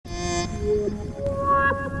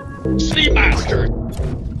Sneemaster!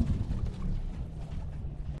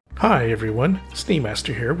 Hi everyone,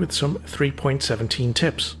 Sneemaster here with some 3.17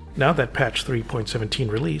 tips. Now that patch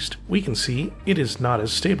 3.17 released, we can see it is not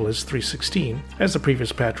as stable as 3.16, as the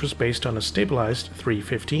previous patch was based on a stabilized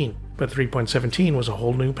 3.15, but 3.17 was a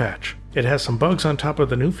whole new patch. It has some bugs on top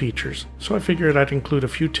of the new features, so I figured I'd include a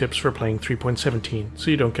few tips for playing 3.17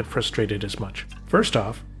 so you don't get frustrated as much. First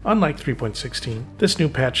off, unlike 3.16, this new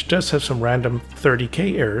patch does have some random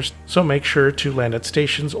 30k errors, so make sure to land at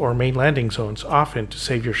stations or main landing zones often to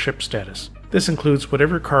save your ship status. This includes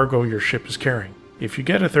whatever cargo your ship is carrying. If you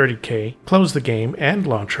get a 30k, close the game and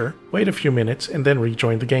launcher, wait a few minutes and then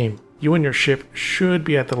rejoin the game. You and your ship should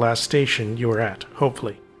be at the last station you were at,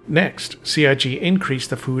 hopefully. Next, CIG increased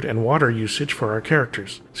the food and water usage for our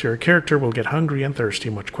characters, so your character will get hungry and thirsty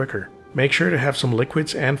much quicker. Make sure to have some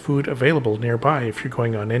liquids and food available nearby if you're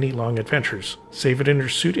going on any long adventures. Save it in your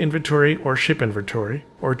suit inventory or ship inventory,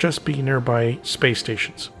 or just be nearby space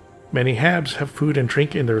stations. Many HABs have food and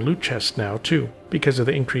drink in their loot chests now too, because of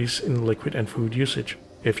the increase in liquid and food usage.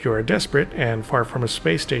 If you are desperate and far from a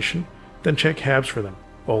space station, then check HABs for them.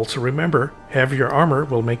 Also remember, heavier armor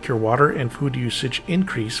will make your water and food usage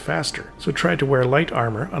increase faster, so try to wear light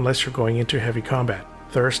armor unless you're going into heavy combat.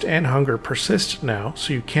 Thirst and hunger persist now,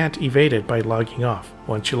 so you can't evade it by logging off.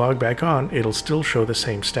 Once you log back on, it'll still show the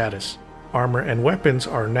same status. Armor and weapons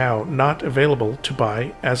are now not available to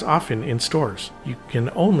buy as often in stores. You can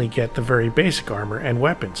only get the very basic armor and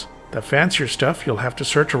weapons. The fancier stuff you'll have to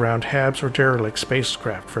search around HABs or derelict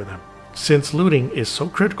spacecraft for them. Since looting is so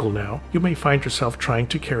critical now, you may find yourself trying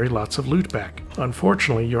to carry lots of loot back.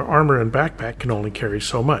 Unfortunately, your armor and backpack can only carry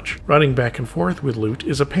so much. Running back and forth with loot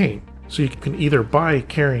is a pain. So you can either buy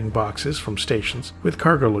carrying boxes from stations with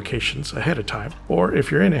cargo locations ahead of time, or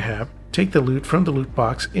if you're in a HAB, take the loot from the loot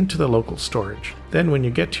box into the local storage. Then when you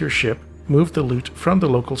get to your ship, move the loot from the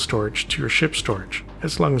local storage to your ship storage,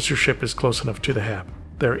 as long as your ship is close enough to the HAB.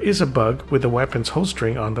 There is a bug with the weapons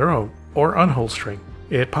holstering on their own, or unholstering.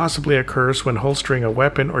 It possibly occurs when holstering a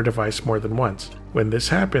weapon or device more than once. When this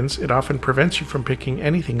happens, it often prevents you from picking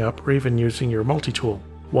anything up or even using your multi-tool.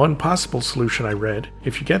 One possible solution I read,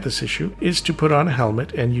 if you get this issue, is to put on a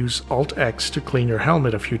helmet and use Alt-X to clean your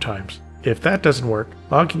helmet a few times. If that doesn't work,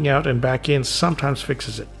 logging out and back in sometimes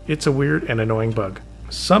fixes it. It's a weird and annoying bug.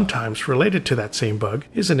 Sometimes related to that same bug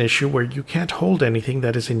is an issue where you can't hold anything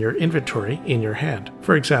that is in your inventory in your hand.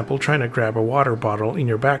 For example, trying to grab a water bottle in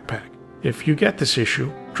your backpack. If you get this issue,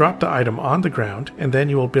 drop the item on the ground and then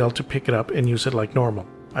you will be able to pick it up and use it like normal.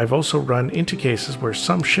 I've also run into cases where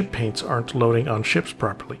some ship paints aren't loading on ships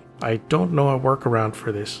properly. I don't know a workaround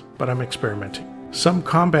for this, but I'm experimenting. Some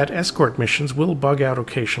combat escort missions will bug out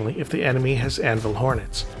occasionally if the enemy has anvil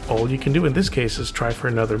hornets. All you can do in this case is try for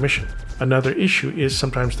another mission. Another issue is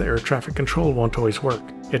sometimes the air traffic control won't always work.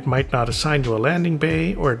 It might not assign you a landing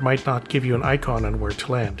bay, or it might not give you an icon on where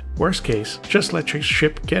to land. Worst case, just let your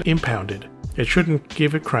ship get impounded. It shouldn't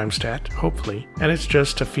give a crime stat, hopefully, and it's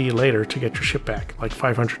just a fee later to get your ship back, like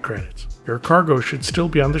 500 credits. Your cargo should still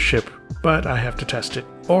be on the ship, but I have to test it.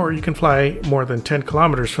 Or you can fly more than 10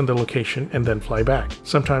 kilometers from the location and then fly back.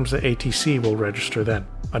 Sometimes the ATC will register then.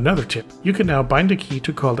 Another tip, you can now bind a key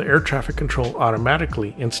to call the air traffic control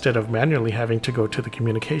automatically instead of manually having to go to the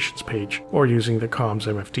communications page or using the comms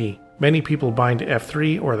MFD. Many people bind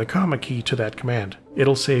F3 or the comma key to that command.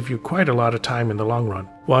 It'll save you quite a lot of time in the long run.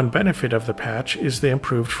 One benefit of the patch is the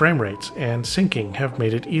improved frame rates, and syncing have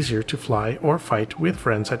made it easier to fly or fight with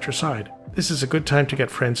friends at your side. This is a good time to get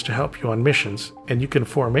friends to help you on missions, and you can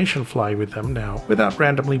formation fly with them now without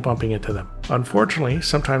randomly bumping into them. Unfortunately,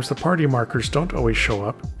 sometimes the party markers don't always show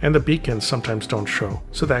up, and the beacons sometimes don't show,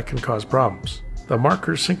 so that can cause problems. The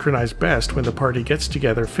markers synchronize best when the party gets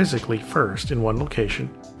together physically first in one location,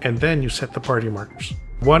 and then you set the party markers.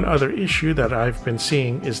 One other issue that I've been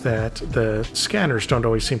seeing is that the scanners don't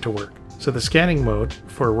always seem to work. So the scanning mode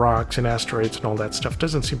for rocks and asteroids and all that stuff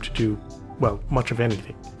doesn't seem to do, well, much of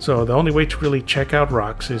anything. So the only way to really check out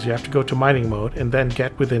rocks is you have to go to mining mode and then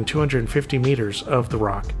get within 250 meters of the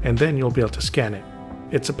rock, and then you'll be able to scan it.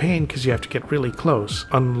 It's a pain because you have to get really close,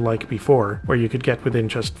 unlike before, where you could get within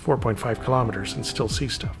just 4.5 kilometers and still see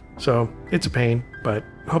stuff. So it's a pain, but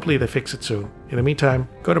hopefully they fix it soon. In the meantime,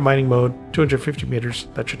 go to mining mode, 250 meters,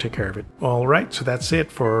 that should take care of it. Alright, so that's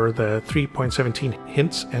it for the 3.17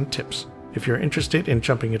 hints and tips. If you're interested in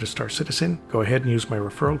jumping into Star Citizen, go ahead and use my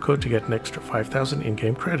referral code to get an extra 5,000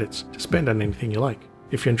 in-game credits to spend on anything you like.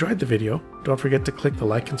 If you enjoyed the video, don't forget to click the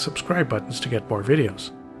like and subscribe buttons to get more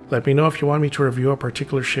videos. Let me know if you want me to review a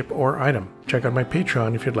particular ship or item. Check out my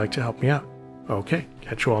Patreon if you'd like to help me out. Okay,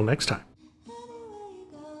 catch you all next time.